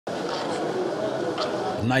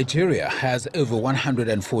Nigeria has over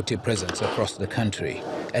 140 prisons across the country,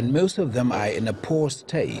 and most of them are in a poor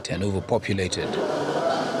state and overpopulated.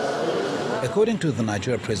 According to the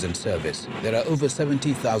Nigeria Prison Service, there are over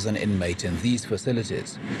 70,000 inmates in these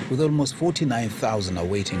facilities, with almost 49,000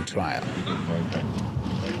 awaiting trial.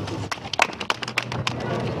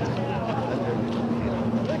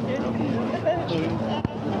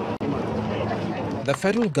 The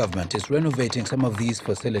federal government is renovating some of these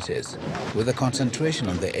facilities with a concentration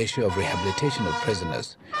on the issue of rehabilitation of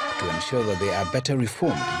prisoners to ensure that they are better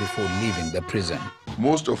reformed before leaving the prison.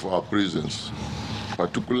 Most of our prisons,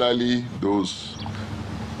 particularly those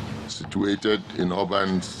situated in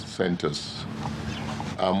urban centers,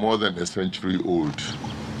 are more than a century old,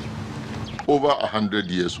 over 100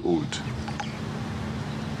 years old.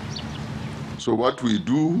 So what we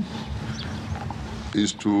do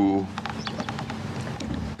is to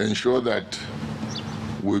ensure that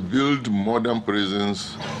we build modern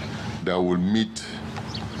prisons that will meet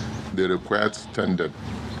the required standard,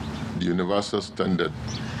 the universal standard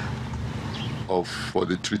for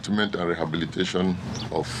the treatment and rehabilitation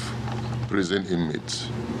of prison inmates.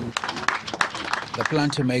 The plan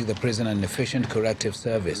to make the prison an efficient corrective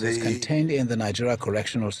service is contained in the Nigeria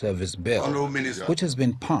Correctional Service Bill, which has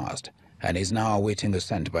been passed and is now awaiting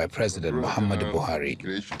assent by President Muhammadu Buhari.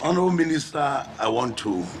 Honorable Minister, I want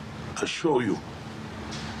to assure you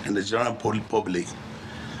and the general public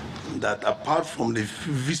that apart from the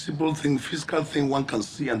visible thing, physical thing one can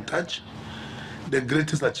see and touch, the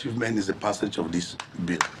greatest achievement is the passage of this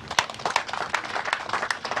bill.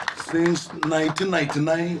 Since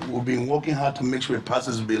 1999, we've been working hard to make sure it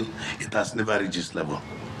passes this bill. It has never reached this level.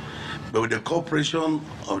 But with the cooperation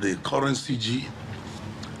of the current CG,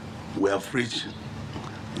 we have reached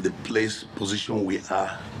the position we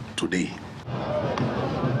are today.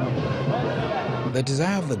 The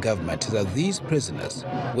desire of the government is that these prisoners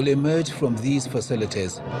will emerge from these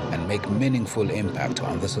facilities and make meaningful impact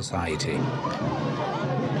on the society.